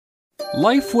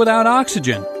Life without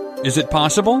oxygen. Is it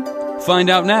possible? Find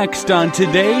out next on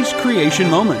today's Creation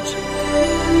Moments.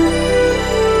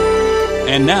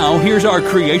 And now, here's our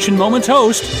Creation Moments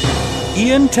host,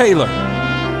 Ian Taylor.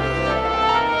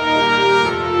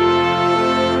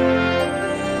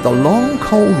 The long,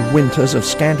 cold winters of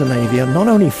Scandinavia not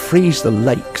only freeze the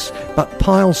lakes, but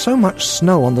pile so much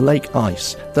snow on the lake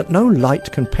ice that no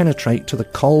light can penetrate to the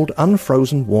cold,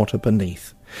 unfrozen water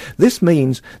beneath. This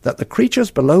means that the creatures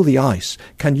below the ice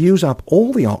can use up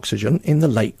all the oxygen in the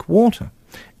lake water.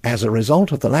 As a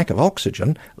result of the lack of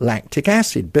oxygen, lactic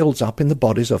acid builds up in the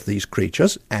bodies of these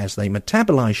creatures as they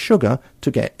metabolize sugar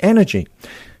to get energy.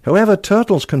 However,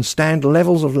 turtles can stand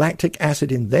levels of lactic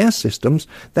acid in their systems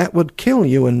that would kill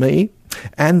you and me,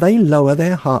 and they lower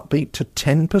their heartbeat to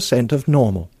 10% of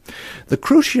normal. The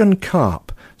crucian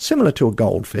carp, similar to a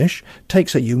goldfish,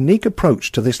 takes a unique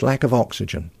approach to this lack of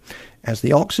oxygen. As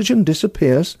the oxygen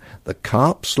disappears, the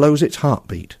carp slows its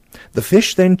heartbeat. The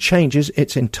fish then changes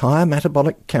its entire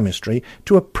metabolic chemistry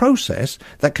to a process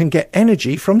that can get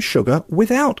energy from sugar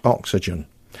without oxygen.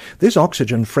 This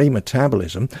oxygen-free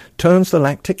metabolism turns the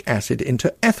lactic acid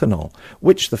into ethanol,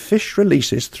 which the fish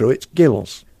releases through its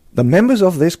gills. The members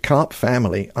of this carp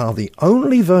family are the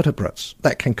only vertebrates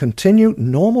that can continue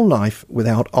normal life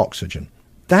without oxygen.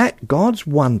 That God's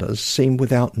wonders seem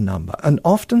without number and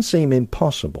often seem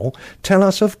impossible tell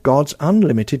us of God's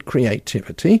unlimited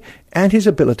creativity and his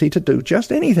ability to do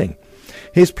just anything.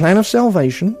 His plan of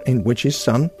salvation, in which his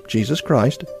Son, Jesus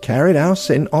Christ, carried our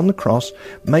sin on the cross,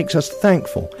 makes us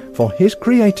thankful for his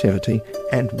creativity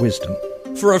and wisdom.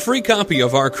 For a free copy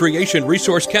of our Creation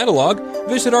Resource Catalog,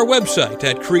 visit our website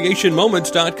at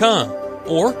creationmoments.com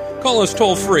or call us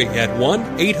toll-free at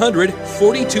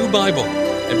 1-800-42-BIBLE.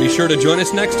 And be sure to join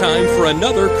us next time for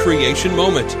another Creation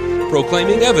Moment,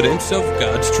 proclaiming evidence of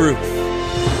God's truth.